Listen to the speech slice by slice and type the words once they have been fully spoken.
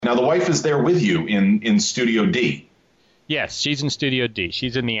Now, the wife is there with you in Studio D. Yes, she's in Studio D.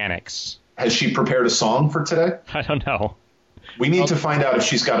 She's in the annex. Has she prepared a song for today? I don't know. We need to find out if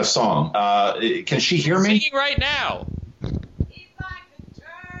she's got a song. Can she hear me? Singing right now. If I could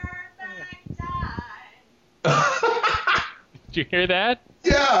turn back time. Did you hear that?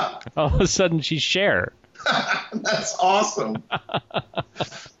 Yeah. All of a sudden, she's Cher. That's awesome.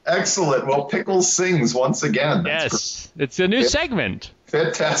 Excellent. Well, Pickles sings once again. Yes, it's a new segment.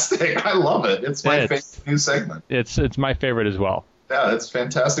 Fantastic. I love it. It's my favorite new segment. It's my favorite as well. Yeah, that's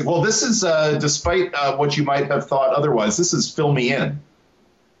fantastic. Well, this is, despite what you might have thought otherwise, this is Fill Me In.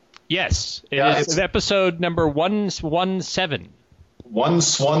 Yes, it's episode number 117.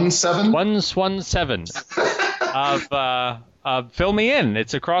 117? 117 of Fill Me In.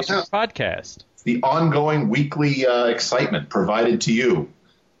 It's a crossover podcast. The ongoing weekly excitement provided to you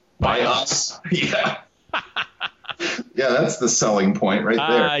by us. Yeah. Yeah, that's the selling point right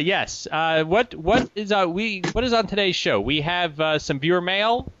there. Yes. What is on today's show? We have some viewer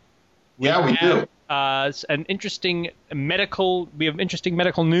mail. We do. An interesting medical. We have interesting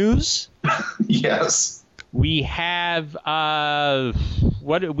medical news. Yes. We have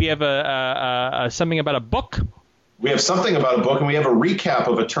what? We have something about a book. We have something about a book, and we have a recap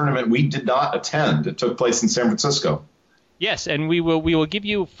of a tournament we did not attend. It took place in San Francisco. Yes, and we will give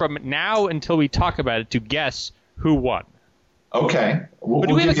you from now until we talk about it to guess who won. Okay.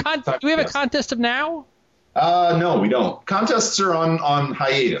 Do we have a contest of now? No, we don't. Contests are on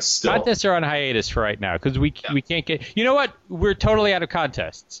hiatus still. Contests are on hiatus for right now because we can't get. You know what? We're totally out of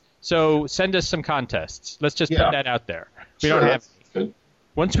contests. So send us some contests. Let's just put that out there. We don't have. Good.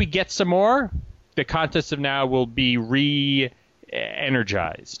 Once we get some more, the contest of now will be re-energized,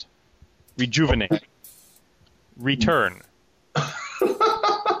 rejuvenate, return.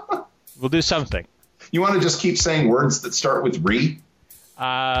 We'll do something. You want to just keep saying words that start with re?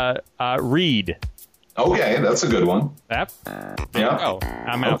 Read. Okay, that's a good one. Yep. Oh,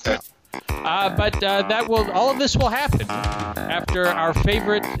 I'm out. Okay. But all of this will happen after our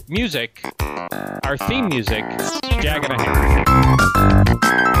favorite music, our theme music, Jag and a Hand.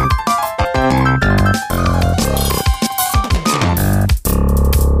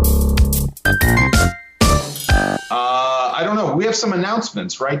 I don't know. We have some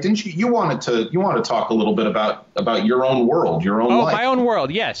announcements, right? Didn't you? You want to talk a little bit about your own world, your own life. Oh, my own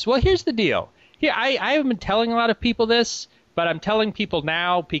world. Yes. Well, here's the deal. Here, I haven't been telling a lot of people this, but I'm telling people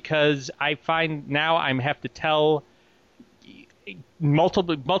now because I find now I have to tell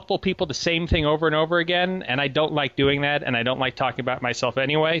multiple people the same thing over and over again, and I don't like doing that, and I don't like talking about myself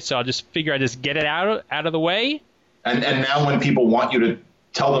anyway. So I'll just figure I just get it out of the way. And now when people want you to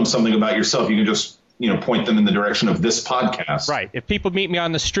tell them something about yourself, you can just point them in the direction of this podcast. Right. If people meet me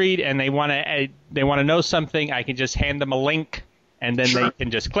on the street and they want to know something, I can just hand them a link, and then they can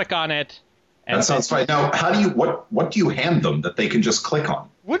just click on it. That sounds fine. Now, what do you hand them that they can just click on?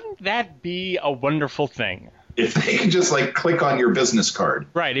 Wouldn't that be a wonderful thing? If they can just click on your business card.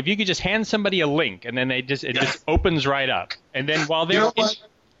 Right. If you could just hand somebody a link and then it just opens right up, and then while they're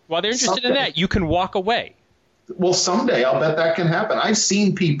interested in that, you can walk away. Well, someday I'll bet that can happen. I've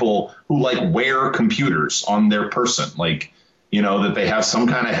seen people who wear computers on their person, that they have some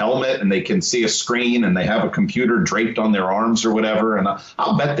kind of helmet and they can see a screen and they have a computer draped on their arms or whatever. And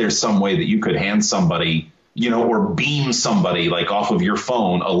I'll bet there's some way that you could hand somebody, or beam somebody off of your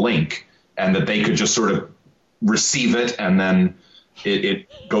phone a link, and that they could just sort of receive it, and then it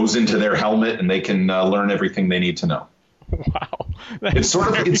goes into their helmet and they can learn everything they need to know. Wow. It's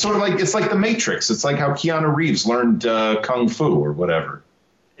like the Matrix. It's like how Keanu Reeves learned Kung Fu or whatever.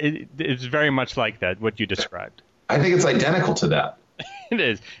 It's very much like that, what you described. I think it's identical to that. It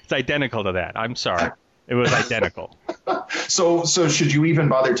is. It's identical to that. I'm sorry. It was identical. So should you even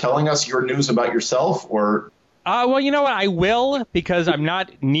bother telling us your news about yourself, or? Well, you know what? I will, because I'm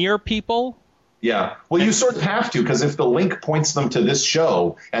not near people. Yeah. Well, you sort of have to, because if the link points them to this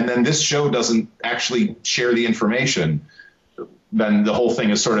show and then this show doesn't actually share the information, then the whole thing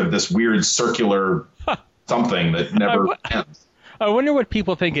is sort of this weird circular something that never ends. I wonder what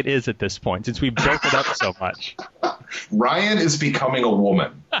people think it is at this point, since we've built it up so much. Ryan is becoming a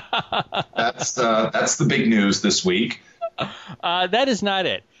woman. That's the big news this week. That is not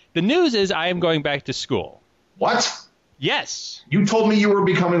it. The news is I am going back to school. What? Yes. You told me you were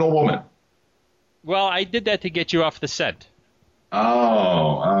becoming a woman. Well, I did that to get you off the scent.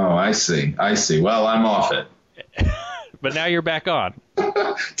 Oh, I see. Well, I'm off it. But now you're back on.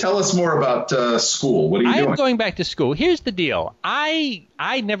 Tell us more about school. What are you doing? I am going back to school. Here's the deal. I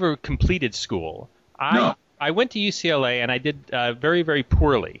never completed school. I went to UCLA and I did very, very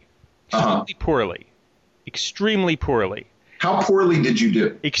poorly. Extremely poorly. How poorly did you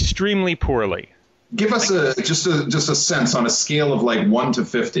do? Extremely poorly. Give us just a sense on a scale of like 1 to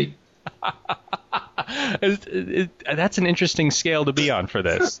 50. That's an interesting scale to be on for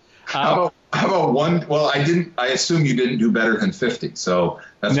this. How about 1? Well, I assume you didn't do better than 50. So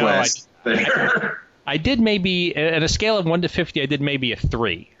that's no, why I said there. I did maybe, at a scale of 1 to 50, I did maybe a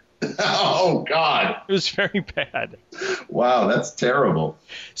 3. Oh, God. It was very bad. Wow, that's terrible.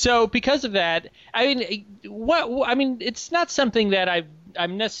 So because of that, I mean, it's not something that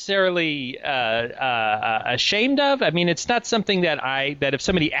I'm necessarily ashamed of. I mean, it's not something that if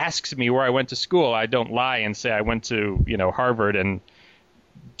somebody asks me where I went to school, I don't lie and say I went to, Harvard and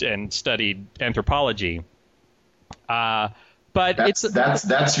studied anthropology. But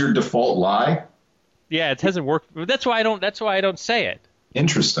that's your default lie? Yeah, it hasn't worked. That's why I don't say it.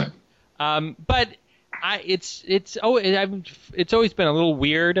 Interesting. But it's always been a little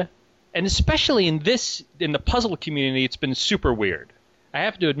weird, and especially in the puzzle community, it's been super weird. I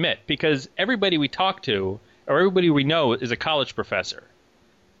have to admit, because everybody we talk to or everybody we know is a college professor.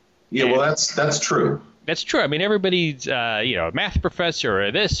 Yeah, well, that's true. That's true. I mean, everybody's a math professor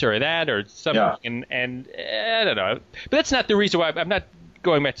or this or that or something, and I don't know. But that's not the reason why I'm not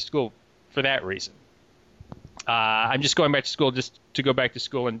going back to school for that reason. I'm just going back to school just to go back to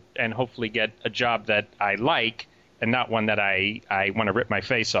school and hopefully get a job that I like and not one that I want to rip my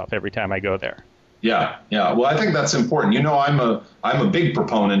face off every time I go there. Yeah. Well, I think that's important. I'm a big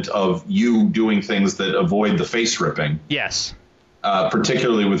proponent of you doing things that avoid the face ripping. Yes.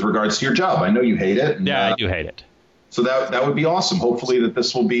 Particularly with regards to your job. I know you hate it. And, I do hate it. So that would be awesome. Hopefully that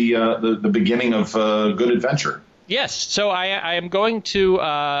this will be the beginning of a good adventure. Yes. So I am going to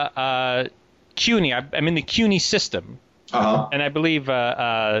CUNY. I'm in the CUNY system. Uh-huh. And I believe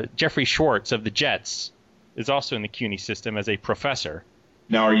Jeffrey Schwartz of the Jets is also in the CUNY system as a professor.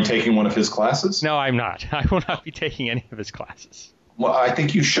 Now, are you taking one of his classes? No, I'm not. I will not be taking any of his classes. Well, I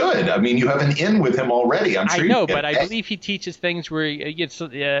think you should. I mean, you have an in with him already. I'm sure. I know, but I believe he teaches things where it's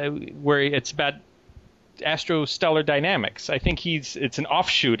about astrostellar dynamics. I think it's an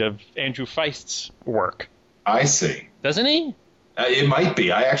offshoot of Andrew Feist's work. I see. Doesn't he? It might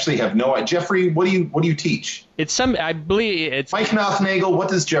be. I actually have no idea. Jeffrey, what do you teach? I believe it's Mike Nothnagel. What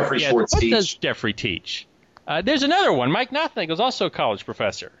does Jeffrey Schwartz teach? What does Jeffrey teach? There's another one. Mike Nothnagel is also a college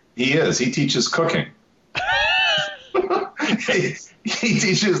professor. He is. He teaches cooking. He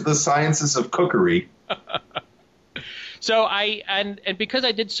teaches the sciences of cookery. So and because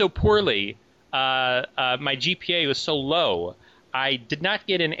I did so poorly, my GPA was so low, I did not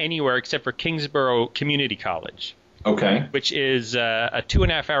get in anywhere except for Kingsborough Community College. Okay. Which is a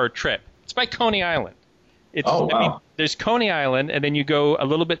 2.5-hour trip. It's by Coney Island. Wow. I mean, there's Coney Island, and then you go a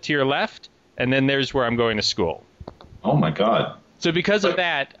little bit to your left, and then there's where I'm going to school. Oh, my God. So because of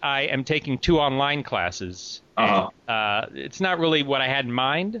that, I am taking 2 online classes. Uh-huh. And, it's not really what I had in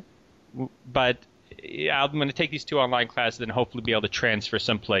mind, but I'm going to take these 2 online classes and hopefully be able to transfer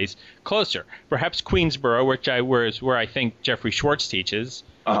someplace closer. Perhaps Queensboro, where I think Jeffrey Schwartz teaches,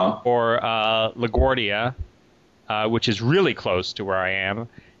 or LaGuardia, which is really close to where I am,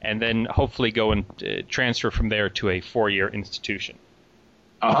 and then hopefully go and transfer from there to a 4-year institution.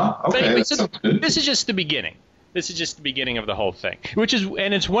 Okay. But anyway, so this is just the beginning. This is just the beginning of the whole thing,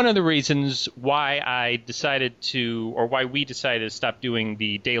 and it's one of the reasons why why we decided to stop doing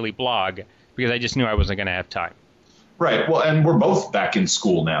the daily blog, because I just knew I wasn't going to have time. Right. Well, and we're both back in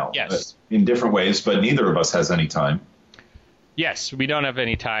school now. Yes. In different ways, but neither of us has any time. Yes, we don't have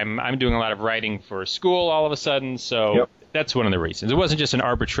any time. I'm doing a lot of writing for school all of a sudden, so That's one of the reasons. It wasn't just an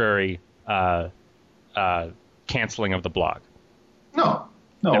arbitrary canceling of the blog. No,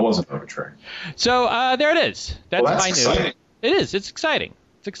 it wasn't arbitrary. So there it is. That's my news. Exciting. It is. It's exciting.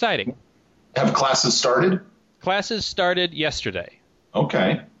 It's exciting. Have classes started? Classes started yesterday.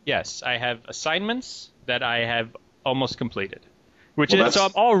 Okay. Yes, I have assignments that I have almost completed, so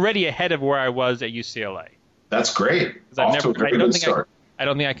I'm already ahead of where I was at UCLA. That's great. I don't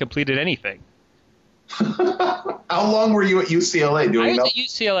think I completed anything. How long were you at UCLA doing that? I was at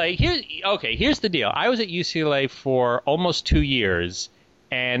UCLA. Here's the deal. I was at UCLA for almost 2 years,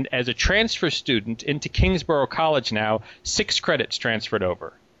 and as a transfer student into Kingsborough College now, 6 credits transferred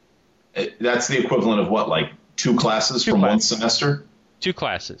over. That's the equivalent of what, like 2 classes from one semester? 2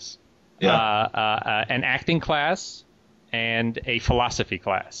 classes. Yeah. An acting class and a philosophy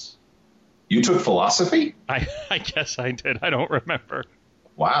class. You took philosophy? I guess I did. I don't remember.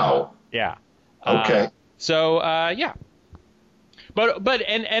 Wow. Yeah. Okay. Yeah. But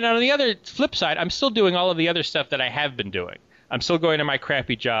on the other flip side, I'm still doing all of the other stuff that I have been doing. I'm still going to my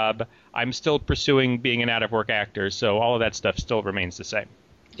crappy job. I'm still pursuing being an out-of-work actor, so all of that stuff still remains the same.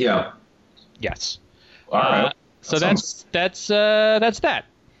 Yeah. Yes. All right. So that's that.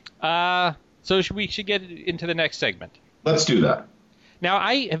 So we should get into the next segment. Let's do that. Now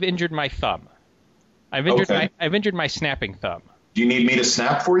I have injured my thumb. I've injured my snapping thumb. Do you need me to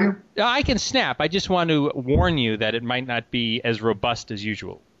snap for you? I can snap. I just want to warn you that it might not be as robust as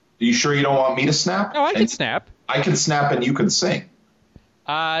usual. Are you sure you don't want me to snap? No, I can snap. I can snap and you can sing.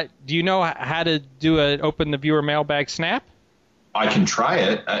 Do you know how to do an open the viewer mailbag snap? I can try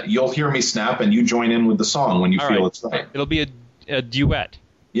it. You'll hear me snap and you join in with the song when you feel it's right. It'll be a duet.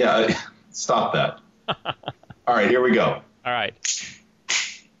 Yeah, stop that. All right, here we go. All right.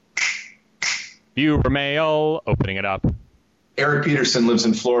 Viewer mail, opening it up. Eric Peterson lives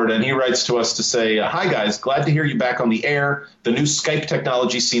in Florida, and he writes to us to say, hi, guys. Glad to hear you back on the air. The new Skype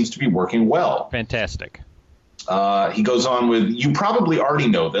technology seems to be working well. Fantastic. He goes on with, you probably already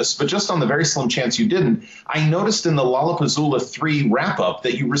know this, but just on the very slim chance you didn't, I noticed in the Lollapuzzoola 3 wrap-up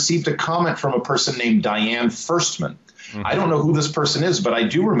that you received a comment from a person named Diane Firstman. Mm-hmm. I don't know who this person is, but I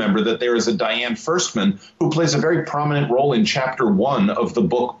do remember that there is a Diane Firstman who plays a very prominent role in Chapter 1 of the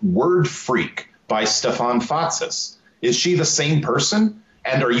book Word Freak by Stefan Fatsis. Is she the same person?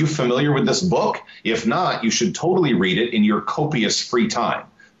 And are you familiar with this book? If not, you should totally read it in your copious free time.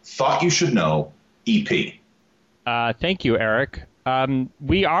 Thought you should know, EP. Thank you, Eric.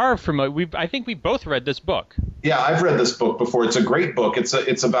 We are familiar. I think we both read this book. Yeah, I've read this book before. It's a great book.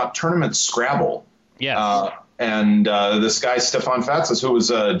 It's about tournament Scrabble. Yes. And this guy, Stefan Fatsis, who was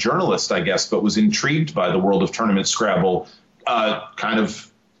a journalist, I guess, but was intrigued by the world of tournament Scrabble, kind of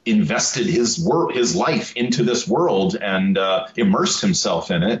invested his life into this world and immersed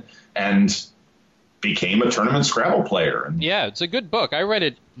himself in it and became a tournament Scrabble player. Yeah, it's a good book. I read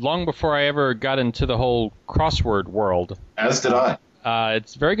it long before I ever got into the whole crossword world. As did I.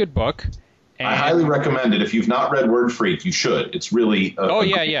 It's a very good book. And I highly recommend it. If you've not read Word Freak, you should. It's really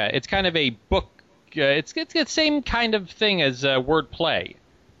yeah. It's kind of a book. It's the same kind of thing as Word Play.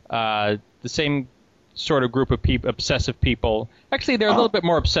 The same sort of group of people, obsessive people. Actually, they're a little bit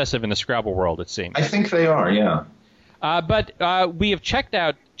more obsessive in the Scrabble world, it seems. I think they are, yeah. But we have checked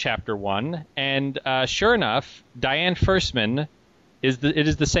out Chapter 1, and sure enough, Diane Firstman is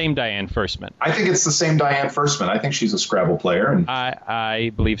the same Diane Firstman. I think it's the same Diane Firstman. I think she's a Scrabble player. And I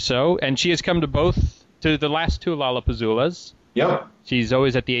believe so. And she has come to the last two Lollapuzzoolas. Yep. She's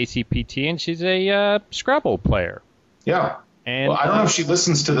always at the ACPT, and she's a Scrabble player. Yeah. And, well, I don't know if she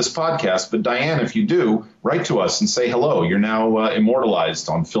listens to this podcast, but Diane, if you do, write to us and say hello. You're now immortalized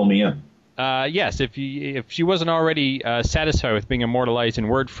on Fill Me In. Yes, if she wasn't already satisfied with being immortalized in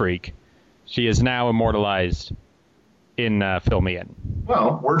Word Freak, she is now immortalized in Fill Me In.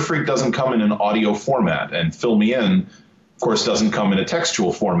 Well, Word Freak doesn't come in an audio format, and Fill Me In, of course, doesn't come in a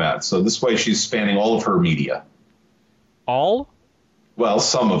textual format. So this way she's spanning all of her media. All? Well,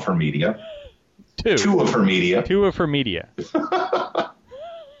 some of her media. Two of her media. Two of her media.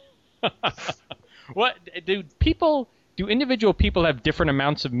 What do individual people have different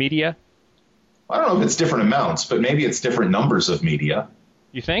amounts of media? I don't know if it's different amounts, but maybe it's different numbers of media.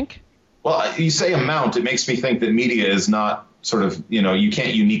 You think? Well, you say amount, it makes me think that media is not sort of, you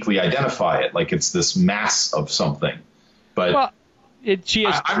can't uniquely identify it like it's this mass of something. But well,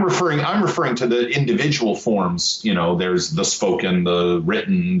 I'm referring to the individual forms. There's the spoken, the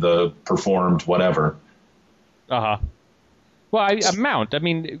written, the performed, whatever. Uh-huh. Well, amount. I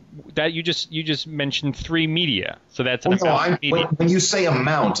mean, that you just mentioned 3 media, so that's an amount of media. When you say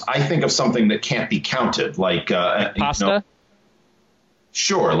amount, I think of something that can't be counted, like pasta.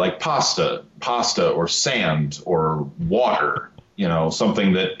 Sure, like pasta or sand or water.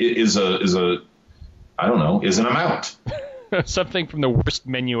 Something that is an amount. Something from the worst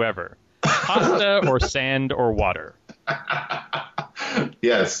menu ever. Pasta or sand or water.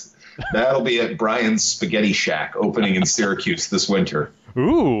 Yes. That'll be at Brian's Spaghetti Shack opening in Syracuse this winter.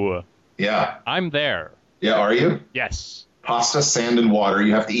 Ooh. Yeah. I'm there. Yeah, are you? Yes. Pasta, sand, and water.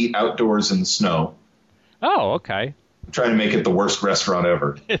 You have to eat outdoors in the snow. Oh, okay. I'm trying to make it the worst restaurant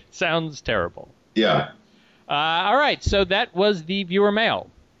ever. It sounds terrible. Yeah. All right, so that was the viewer mail.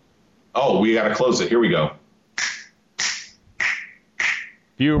 Oh, we got to close it. Here we go.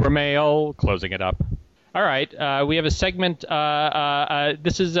 Viewer mail, closing it up. All right, we have a segment.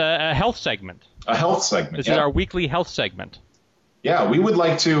 This is a health segment. A health segment. This is our weekly health segment. Yeah, we would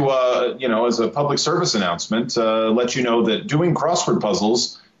like to, as a public service announcement, let you know that doing crossword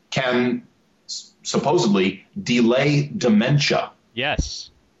puzzles can supposedly delay dementia. Yes.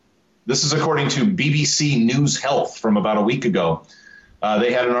 This is according to BBC News Health from about a week ago.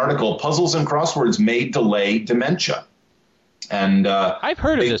 They had an article, Puzzles and Crosswords May Delay Dementia. And I've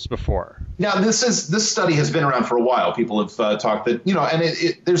heard of this before. Now, this study has been around for a while. People have talked that,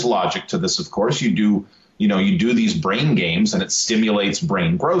 and there's logic to this, of course. You do, you do these brain games and it stimulates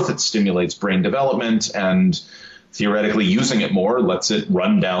brain growth, it stimulates brain development, and theoretically using it more lets it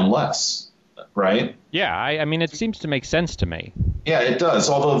run down less, right? Yeah, I mean, it seems to make sense to me. Yeah, it does.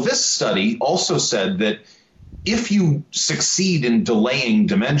 Although this study also said that if you succeed in delaying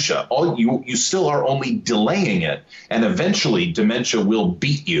dementia, you still are only delaying it, and eventually dementia will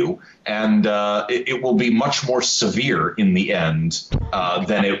beat you, and it will be much more severe in the end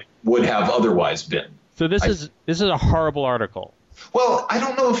than it would have otherwise been. So this is a horrible article. Well, I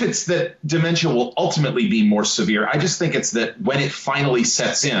don't know if it's that dementia will ultimately be more severe. I just think it's that when it finally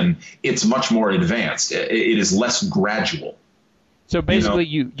sets in, it's much more advanced. It is less gradual. So basically,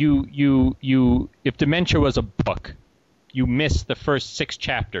 you if dementia was a book, you missed the first 6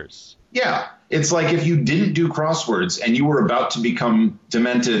 chapters. Yeah, it's like if you didn't do crosswords and you were about to become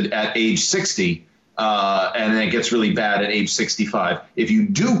demented at age 60, and then it gets really bad at age 65. If you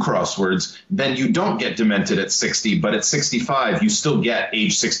do crosswords, then you don't get demented at 60, but at 65, you still get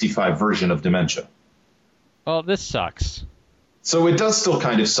age 65 version of dementia. Well, this sucks. So it does still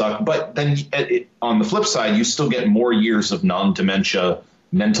kind of suck, but then on the flip side, you still get more years of non-dementia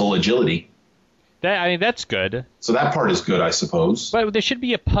mental agility. That's good. So that part is good, I suppose. But there should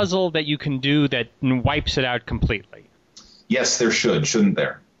be a puzzle that you can do that wipes it out completely. Yes, there shouldn't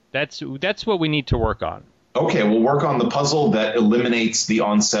there? That's what we need to work on. Okay, we'll work on the puzzle that eliminates the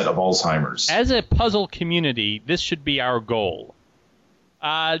onset of Alzheimer's. As a puzzle community, this should be our goal.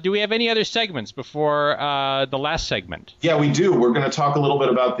 Do we have any other segments before the last segment? Yeah, we do. We're going to talk a little bit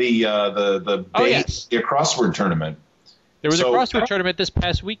about the yes. crossword tournament. There was a crossword tournament this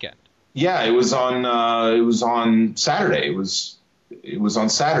past weekend. Yeah, it was on Saturday. It was on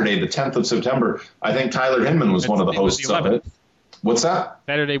Saturday, the 10th of September. I think Tyler Hinman was one of the hosts of it. What's that?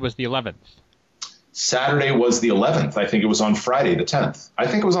 Saturday was the 11th. Saturday was the 11th. I think it was on Friday, the 10th. I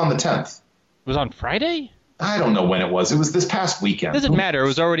think it was on the 10th. It was on Friday? I don't know when it was. It was this past weekend. Doesn't matter.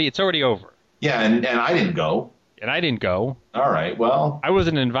 It's already over. Yeah, and I didn't go. And I didn't go. All right, well. I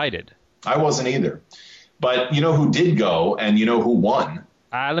wasn't invited. I wasn't either. But you know who did go, and you know who won?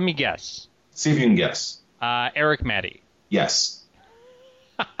 Let me guess. See if you can guess. Eric Maddie. Yes.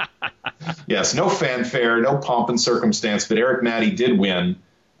 Yes, no fanfare, no pomp and circumstance, but Eric Maddie did win,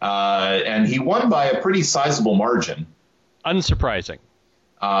 and he won by a pretty sizable margin. Unsurprising.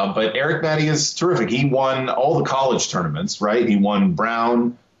 But Eric Maddie is terrific. He won all the college tournaments, right? He won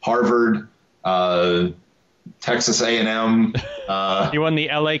Brown, Harvard, Texas A&M. He won the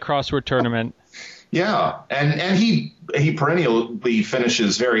LA crossword tournament. Yeah, and he perennially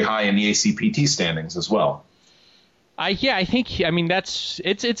finishes very high in the ACPT standings as well. I think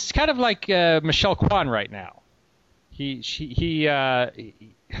it's kind of like Michelle Kwan right now. He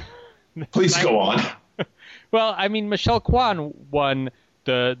Please go on. Well, I mean, Michelle Kwan won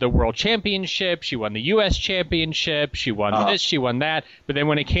the world championship. She won the U.S. championship. She won this. She won that. But then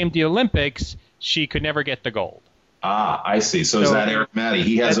when it came to the Olympics, she could never get the gold. Ah, I see. So is that Eric Maddie?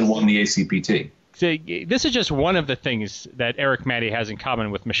 He hasn't won the ACPT. So this is just one of the things that Eric Maddie has in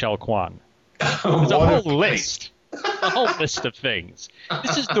common with Michelle Kwan. There's a whole list. A whole list of things.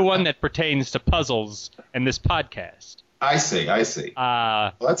 This is the one that pertains to puzzles and this podcast. I see.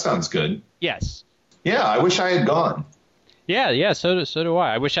 Well, that sounds good. Yes. Yeah, I wish I had gone. Yeah, so do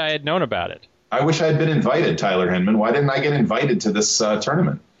I. I wish I had known about it. I wish I had been invited, Tyler Hinman. Why didn't I get invited to this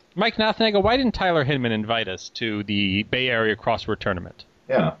tournament? Mike Nothnagel, why didn't Tyler Hinman invite us to the Bay Area crossword tournament?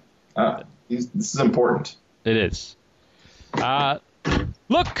 Yeah, this is important. It is.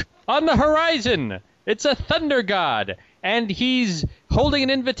 Look, on the horizon! It's a thunder god, and he's holding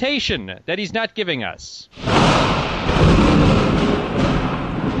an invitation that he's not giving us.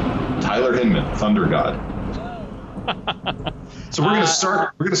 Tyler Hinman, thunder god. So we're going to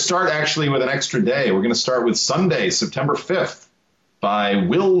start. We're going to start actually with an extra day. We're going to start with Sunday, September 5th, by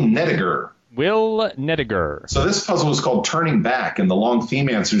Will Nediger. Will Nediger. So this puzzle was called Turning Back, and the long theme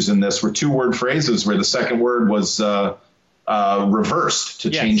answers in this were 2-word phrases where the second word was reversed to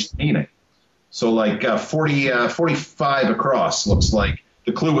change the meaning. So like 45 across looks like.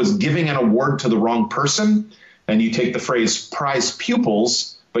 The clue was giving an award to the wrong person, and you take the phrase prize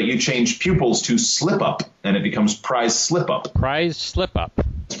pupils, but you change pupils to slip up, and it becomes prize slip up. Prize slip up.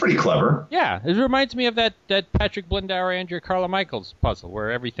 It's pretty clever. Yeah, it reminds me of that Patrick Blindauer, Andrea Carla Michaels puzzle where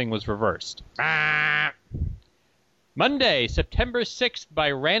everything was reversed. Monday, September 6th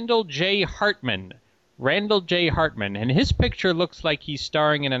by Randall J. Hartman. Randall J. Hartman, and his picture looks like he's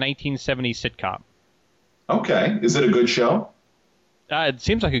starring in a 1970s sitcom. Okay. Is it a good show? It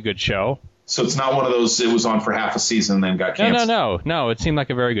seems like a good show. So it's not one of those, it was on for half a season and then got canceled? No, it seemed like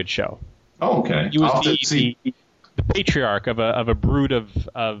a very good show. Oh, okay. the patriarch of a brood of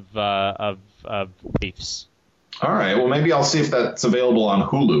waifs. All right. Well, maybe I'll see if that's available on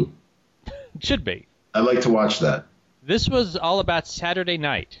Hulu. It should be. I'd like to watch that. This was all about Saturday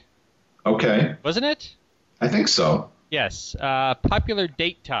night. Okay. Wasn't it? I think so. Yes. Popular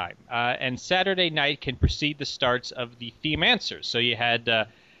date time. And Saturday night can precede the starts of the theme answers. So you had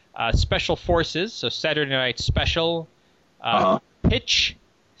Special Forces, so Saturday Night Special, Pitch,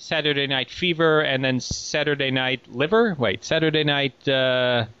 Saturday Night Fever, and then Saturday Night Liver. Wait, Saturday Night...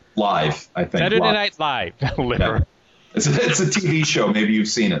 Live, I think. Saturday Night Live. Liver. Yeah. It's a TV show. Maybe you've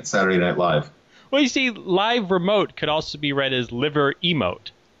seen it, Saturday Night Live. Well, you see, live remote could also be read as liver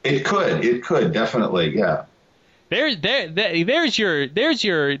emote. It could, definitely, yeah. There's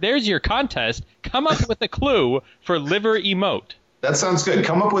your contest. Come up with a clue for liver emote. That sounds good.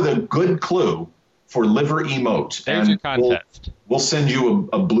 Come up with a good clue for liver emote. There's your contest. We'll send you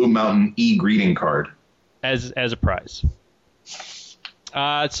a Blue Mountain greeting card as a prize.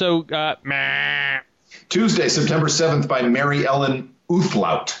 Tuesday, September 7th by Mary Ellen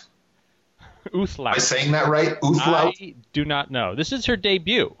Uthlout. Uthlout. Am I saying that right? Uthlout? I do not know. This is her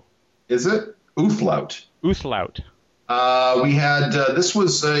debut. Is it? Uthlout. Uthlout. We had, this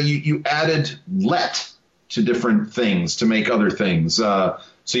was, you added let to different things to make other things. So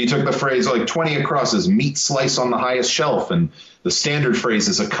you took the phrase like 20 across is meat slice on the highest shelf, and the standard phrase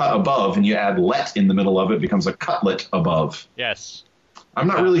is a cut above, and you add let in the middle of it, becomes a cutlet above. Yes. I'm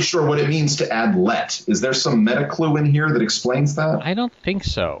not really sure what it means to add let. Is there some meta clue in here that explains that? I don't think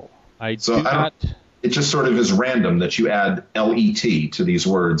so. It just sort of is random that you add L-E-T to these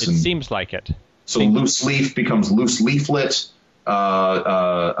words. It seems like it. So loose leaf becomes loose leaflet.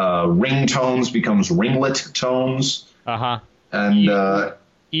 Ringtones becomes ringlet tones. Uh-huh. And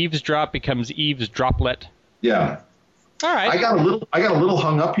eavesdrop becomes eaves droplet. Yeah. All right. I got a little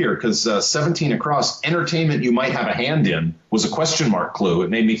hung up here because 17 across, entertainment you might have a hand in was a question mark clue.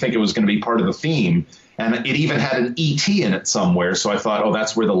 It made me think it was going to be part of the theme. And it even had an E.T. in it somewhere, so I thought, oh,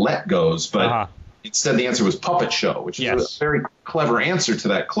 that's where the let goes. But instead the answer was puppet show, which is a very clever answer to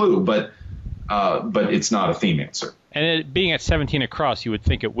that clue, but it's not a theme answer. And it being at 17 across, you would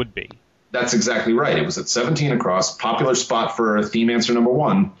think it would be. That's exactly right. It was at 17 across, popular spot for theme answer number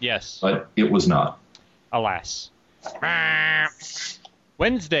 1. Yes. But it was not. Alas.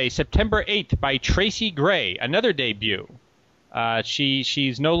 Wednesday, September 8th by Tracy Gray, another debut.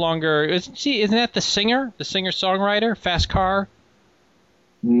 She's no longer, isn't that the singer-songwriter, Fast Car?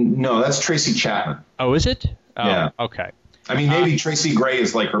 No, that's Tracy Chapman. Oh, is it? Oh, yeah. Okay. I mean, maybe Tracy Gray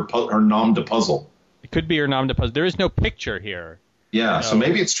is like her nom de puzzle. It could be her nom de puzzle. There is no picture here. Yeah, so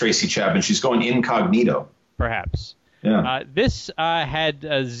maybe it's Tracy Chapman. She's going incognito. Perhaps. Yeah. This had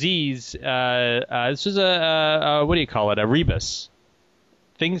Z's. This was what do you call it? A rebus.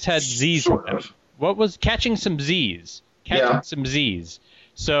 Things had Z's. Sort of. What was catching some Z's? Some Z's.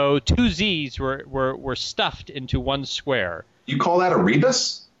 So 2 Z's were stuffed into one square. You call that a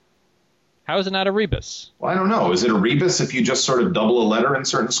rebus? How is it not a rebus? Well, I don't know. Is it a rebus if you just sort of double a letter in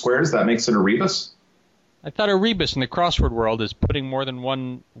certain squares? That makes it a rebus? I thought a rebus in the crossword world is putting more than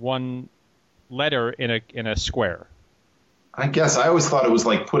one letter in a square. I guess I always thought it was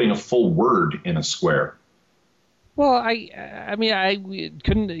like putting a full word in a square. Well, I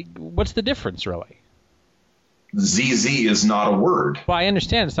couldn't. What's the difference, really? ZZ is not a word. Well, I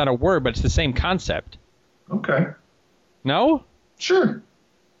understand it's not a word, but it's the same concept. Okay. No? Sure.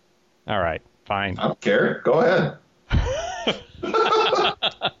 All right. Fine. I don't care. Go ahead.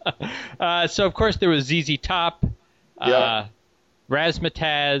 So, of course, there was ZZ Top. Yeah.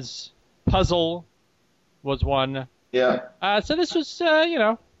 Razzmatazz. Puzzle was one. Yeah. So this was,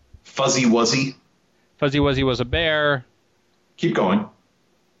 Fuzzy Wuzzy. Fuzzy Wuzzy was a bear. Keep going.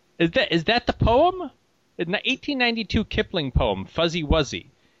 Is that the poem? In the 1892 Kipling poem, Fuzzy Wuzzy.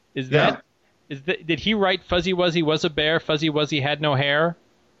 Did he write Fuzzy Wuzzy was a bear, Fuzzy Wuzzy had no hair?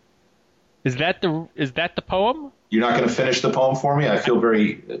 Is that the poem? You're not going to finish the poem for me? I feel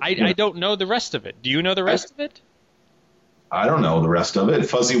very... I don't know the rest of it. Do you know the rest of it? I don't know the rest of it.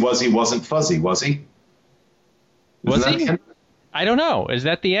 Fuzzy Wuzzy wasn't fuzzy, was he? Was he? I don't know. Is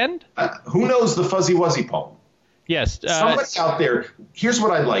that the end? Who knows the Fuzzy Wuzzy poem? Yes. Somebody out there, here's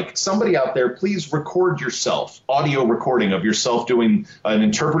what I'd like. Somebody out there, please record yourself, audio recording of yourself doing an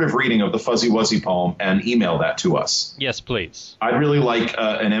interpretive reading of the Fuzzy Wuzzy poem and email that to us. Yes, please. I'd really like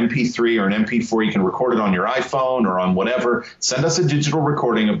an MP3 or an MP4. You can record it on your iPhone or on whatever. Send us a digital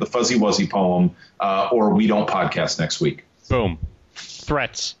recording of the Fuzzy Wuzzy poem or we don't podcast next week. Boom.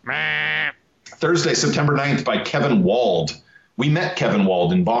 Threats. Thursday, September 9th by Kevin Wald. We met Kevin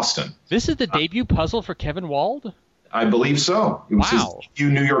Wald in Boston. This is the debut puzzle for Kevin Wald? I believe so. It was Wow. his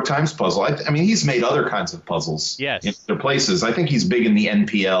debut New York Times puzzle. I mean, he's made other kinds of puzzles Yes. in other places. I think he's big in the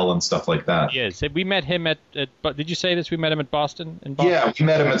NPL and stuff like that. Yes. We met him at did you say this? We met him at Boston? In Boston? Yeah, we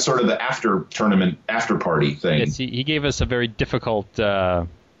met him at sort of the after tournament, after party thing. Yes, he gave us a very difficult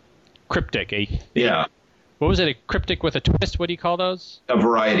cryptic. Yeah, What was it? A cryptic with a twist? What do you call those? a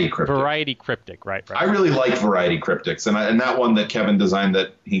variety cryptic. Variety cryptic, right. I really like variety cryptics, and that one that Kevin designed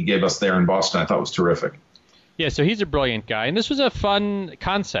that he gave us there in Boston, I thought was terrific. Yeah, so he's a brilliant guy, and this was a fun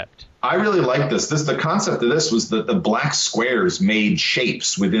concept. I really like this. The concept of this was that the black squares made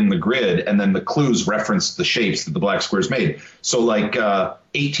shapes within the grid, and then the clues referenced the shapes that the black squares made. So, like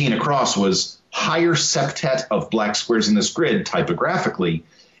 18 across was higher septet of black squares in this grid typographically.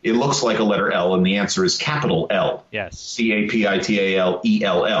 It looks like a letter L, and the answer is capital L. Yes.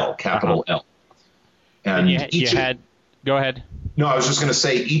 CAPITALELL, capital L. And you had. Go ahead. No, I was just going to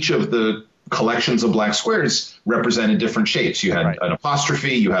say each of the collections of black squares represented different shapes. You had an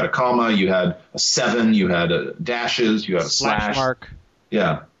apostrophe, you had a comma, you had a 7, you had a dashes, you had a slash mark.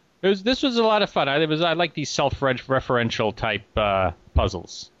 Yeah. This was a lot of fun. I like these self-referential type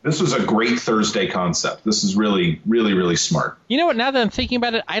puzzles. This was a great Thursday concept. This is really, really, really smart. You know what? Now that I'm thinking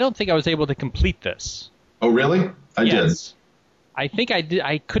about it, I don't think I was able to complete this. Oh, really? I did. I think I did.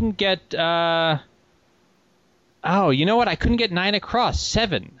 I couldn't get. You know what? I couldn't get 9 across.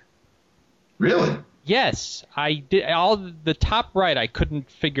 7. Really? Yes, I did. All the top right, I couldn't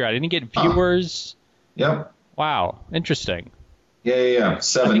figure out. I didn't get viewers. Yep. Wow, interesting. Yeah.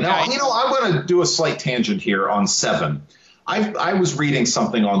 7. Now, I'm going to do a slight tangent here on 7. I was reading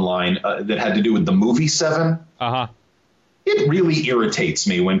something online that had to do with the movie 7. Uh-huh. It really irritates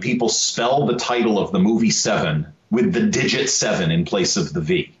me when people spell the title of the movie 7 with the digit 7 in place of the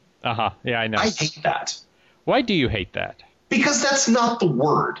V. Uh-huh. Yeah, I know. I hate that. Why do you hate that? Because that's not the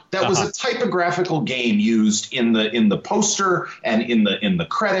word. That was a typographical game used in the poster and in the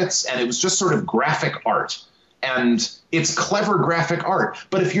credits, and it was just sort of graphic art. And it's clever graphic art.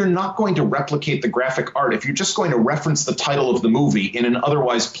 But if you're not going to replicate the graphic art, if you're just going to reference the title of the movie in an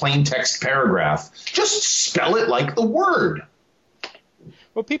otherwise plain text paragraph, just spell it like the word.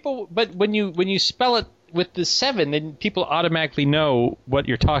 Well, but when you spell it with the 7, then people automatically know what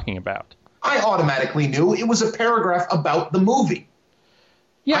you're talking about. I automatically knew it was a paragraph about the movie.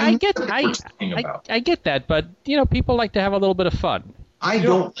 Yeah, I get that, but people like to have a little bit of fun. I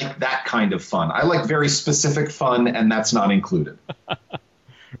don't like that kind of fun. I like very specific fun, and that's not included.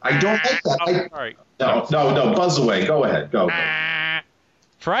 I don't like that. Sorry. No, buzz away. Go ahead. Go.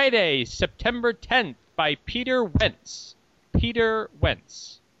 Friday, September 10th by Peter Wentz. Peter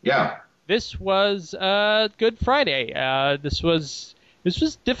Wentz. Yeah. This was Good Friday. This was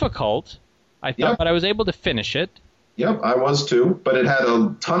difficult, I thought, but I was able to finish it. Yep, I was too. But it had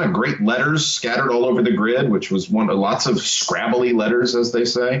a ton of great letters scattered all over the grid, which was lots of scrabbly letters, as they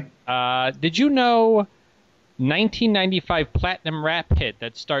say. Did you know 1995 platinum rap hit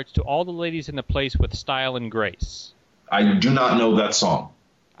that starts to all the ladies in the place with style and grace? I do not know that song.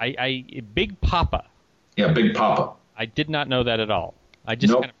 Big Papa. Yeah, Big Papa. I did not know that at all. I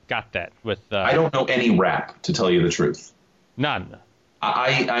just kind of got that with. I don't know any rap, to tell you the truth. None.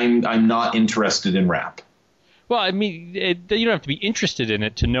 I'm not interested in rap. Well, I mean, you don't have to be interested in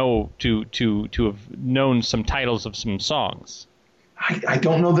it to know to have known some titles of some songs. I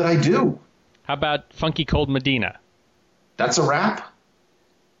don't know that I do. How about Funky Cold Medina? That's a rap?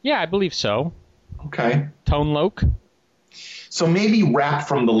 Yeah, I believe so. Okay. Tone Loc? So maybe rap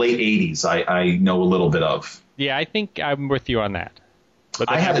from the late 80s I know a little bit of. Yeah, I think I'm with you on that. But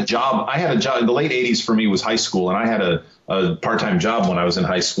I had a job. The late 80s for me was high school, and I had a part-time job when I was in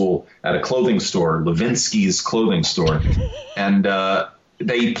high school at a clothing store, Levinsky's clothing store. And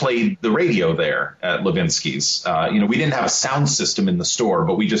they played the radio there at Levinsky's. We didn't have a sound system in the store,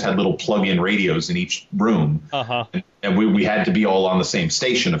 but we just had little plug-in radios in each room. Uh-huh. And we had to be all on the same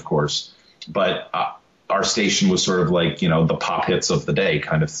station, of course. But our station was sort of like, the pop hits of the day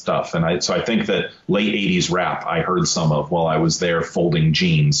kind of stuff. And so I think that late 80s rap I heard some of while I was there folding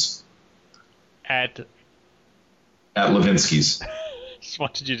jeans. At Levinsky's. Just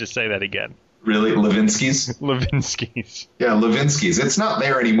wanted you to say that again. Really? Levinsky's? Levinsky's. Yeah, Levinsky's. It's not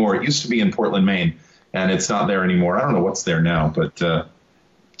there anymore. It used to be in Portland, Maine, and it's not there anymore. I don't know what's there now, but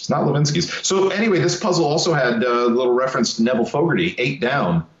it's not Levinsky's. So anyway, this puzzle also had a little reference to Neville Fogarty, 8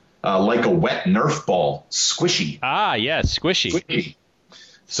 down. Like a wet Nerf ball. Squishy. Ah, yeah, squishy.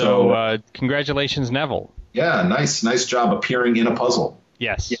 So congratulations, Neville. Yeah, nice job appearing in a puzzle.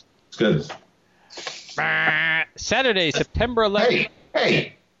 Yes. Yeah, it's good. Saturday, September 11th.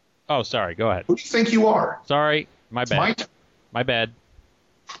 Hey. Oh, sorry. Go ahead. Who do you think you are? Sorry. My bad. My bad.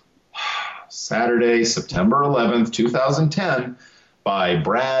 Saturday, September 11th, 2010, by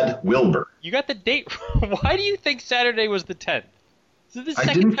Brad Wilbur. You got the date. Why do you think Saturday was the 10th? This is the I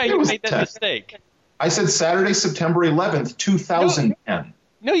second didn't time think it you was made the that 10th. mistake. I said Saturday, September 11th, 2010.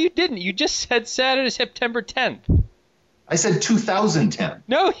 No, you didn't. You just said Saturday, September 10th. I said 2010.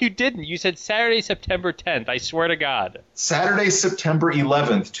 No, you didn't. You said Saturday, September 10th. I swear to God. Saturday, September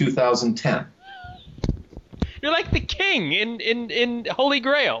 11th, 2010. You're like the king in Holy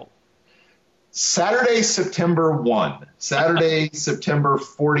Grail. Saturday, September 1. Saturday, September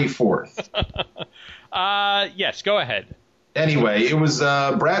 44th. Yes, go ahead. Anyway, it was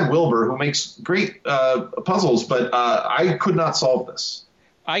Brad Wilbur, who makes great puzzles, but I could not solve this.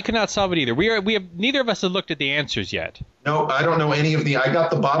 I could not solve it either. We have neither of us have looked at the answers yet. No, I don't know any of the. I got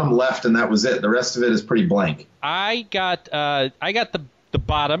the bottom left, and that was it. The rest of it is pretty blank. I got the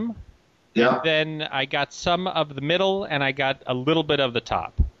bottom. Yeah. Then I got some of the middle, and I got a little bit of the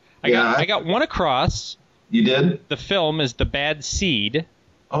top. I got one across. You did? The film is The Bad Seed.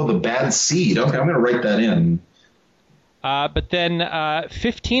 Oh, The Bad Seed. Okay, I'm going to write that in. But then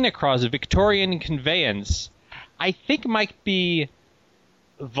 15 across, a Victorian conveyance. I think might be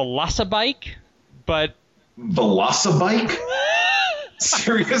Velocibike, but... Velocibike?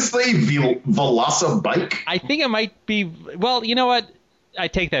 Seriously? Velocibike? I think it might be... Well, you know what? I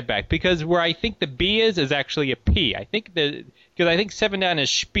take that back, because where I think the B is actually a P. Because I think 7 down is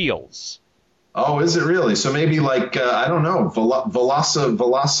Spiels. Oh, is it really? So maybe like, I don't know,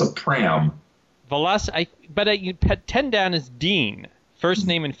 Velocipram. But 10 down is Dean, first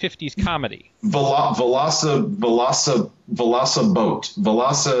name in 50s comedy. Velocibot.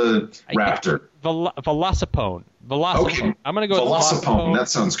 Velociraptor. Velocipone. Okay. I'm going to go with Velocipone. That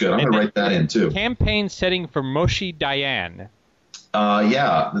sounds good. I'm going to write that in, too. Campaign setting for Moshe Dayan.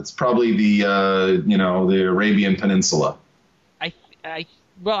 Yeah, that's probably the Arabian Peninsula.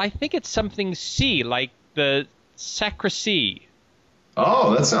 I think it's something C, like the Sacristy.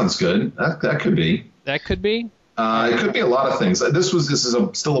 Oh, that sounds good. That could be. That could be? It could be a lot of things. This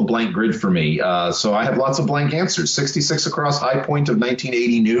is still a blank grid for me. So I have lots of blank answers. 66 across, high point of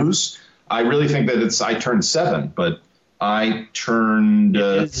 1980 news. I really think that I turned 7, but I turned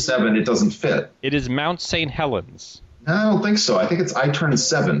 7. It doesn't fit. It is Mount St. Helens. I don't think so. I think I turned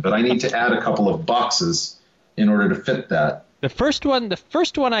 7, but I need to add a couple of boxes in order to fit that. The first one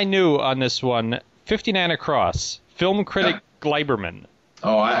I knew on this one, 59 across, film critic Gleiberman.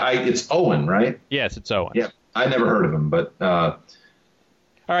 Oh, it's Owen, right? Yes, it's Owen. Yeah, I never heard of him, but... All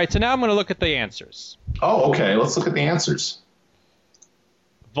right, so now I'm going to look at the answers. Oh, okay. Let's look at the answers.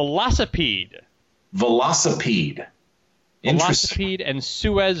 Velocipede. Velocipede and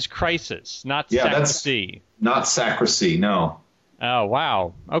Suez Crisis, not Sacristy. Not Sacristy, no. Oh,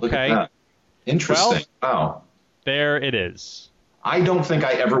 wow. Okay. Look at that. Interesting. Well, wow. There it is. I don't think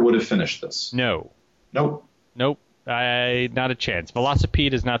I ever would have finished this. No. Nope. Not a chance.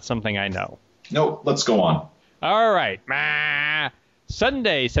 Velocipede is not something I know. Nope. Let's go on. All right.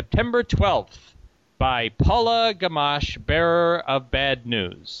 Sunday, September 12th, by Paula Gamache, bearer of bad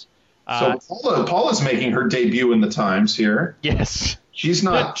news. So Paula's making her debut in the Times here. Yes. She's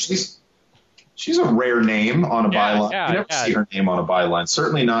not. She's a rare name on a byline. You never see her name on a byline.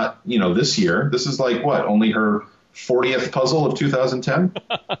 Certainly not, this year. This is like what? Only her 40th puzzle of 2010?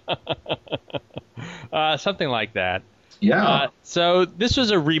 Something like that. Yeah. So this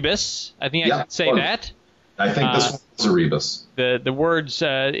was a rebus. I think I should say that. I think this one was a rebus. The words,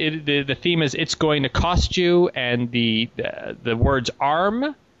 the theme is "It's going to cost you," and the words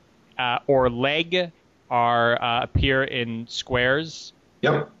 "arm" or "leg" appear in squares.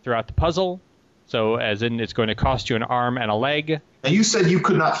 Yep. Throughout the puzzle. So as in, it's going to cost you an arm and a leg. And you said you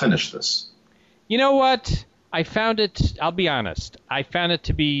could not finish this. You know what? I found it, I'll be honest, I found it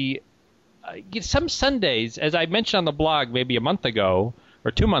to be, some Sundays, as I mentioned on the blog maybe a month ago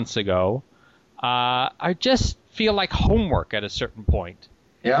or 2 months ago, I just feel like homework at a certain point.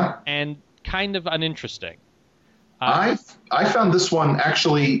 Yeah. And kind of uninteresting. I found this one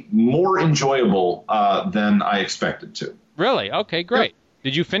actually more enjoyable than I expected to. Really? Okay, great. Yep.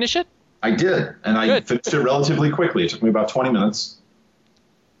 Did you finish it? I did, and I finished it relatively quickly. It took me about 20 minutes.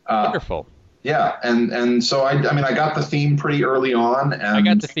 Wonderful. Yeah, and so I got the theme pretty early on. And I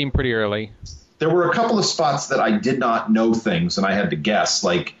got the theme pretty early. There were a couple of spots that I did not know things, and I had to guess.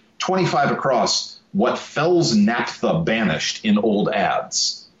 Like 25 across, what Fells Naphtha banished in old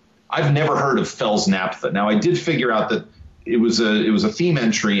ads. I've never heard of Fells Naphtha. Now I did figure out that it was a theme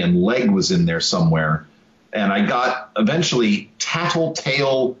entry, and leg was in there somewhere. And I got eventually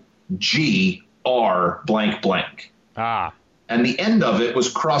Tattletale G.R. blank blank. Ah. And the end of it was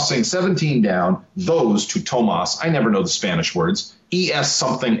crossing 17 down, those to Tomas. I never know the Spanish words. E.S.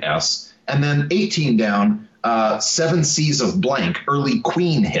 something S. And then 18 down, Seven Seas of Blank, early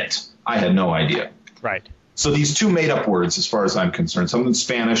Queen hit. I had no idea. Right. So these two made-up words, as far as I'm concerned, something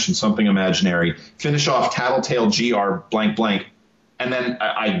Spanish and something imaginary, finish off Tattletale GR blank blank, and then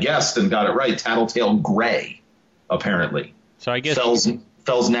I guessed and got it right, Tattletale Gray, apparently. So I guess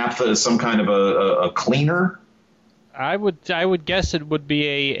Fells naphtha is some kind of a cleaner. I would guess it would be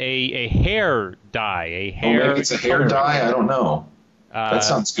a hair dye, a hair. Maybe it's a hair dye. I don't know. That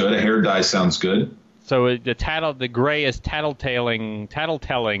sounds good. A hair dye sounds good. So the gray is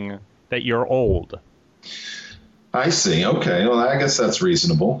tattletelling that you're old. I see. Okay. Well, I guess that's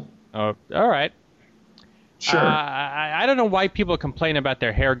reasonable. All right. Sure. I don't know why people complain about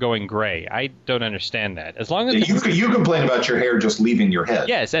their hair going gray. I don't understand that. As long as you complain about your hair just leaving your head.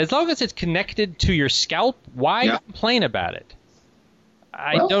 Yes, as long as it's connected to your scalp, why complain about it?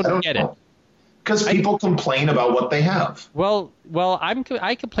 I don't get it. Because people complain about what they have. Well,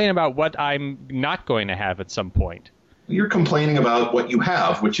 I complain about what I'm not going to have at some point. You're complaining about what you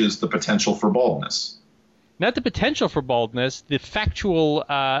have, which is the potential for baldness. Not the potential for baldness, the factual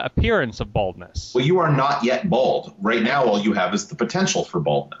appearance of baldness. Well, you are not yet bald. Right now, all you have is the potential for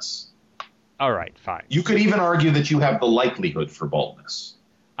baldness. All right, fine. You could even argue that you have the likelihood for baldness.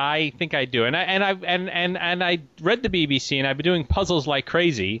 I think I do, and I read the BBC, and I've been doing puzzles like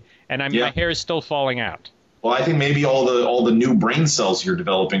crazy, and my hair is still falling out. Well, I think maybe all the new brain cells you're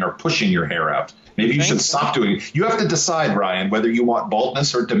developing are pushing your hair out. Maybe you should stop doing it. You have to decide, Ryan, whether you want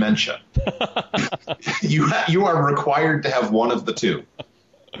baldness or dementia. You are required to have one of the two.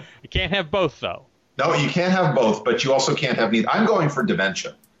 You can't have both, though. No, you can't have both, but you also can't have neither. I'm going for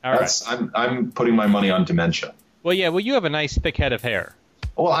dementia. All right. I'm putting my money on dementia. Well, yeah. Well, you have a nice thick head of hair.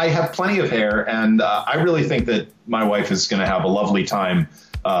 Well, I have plenty of hair, and I really think that my wife is going to have a lovely time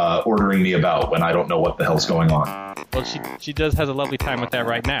ordering me about when I don't know what the hell's going on. Well, she has a lovely time with that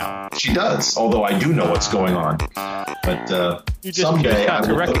right now. She does, although I do know what's going on. But you just someday I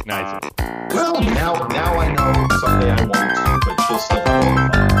will recognize it. Well, now I know. Someday I won't, but she'll still have a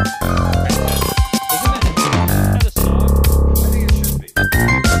lot of fun.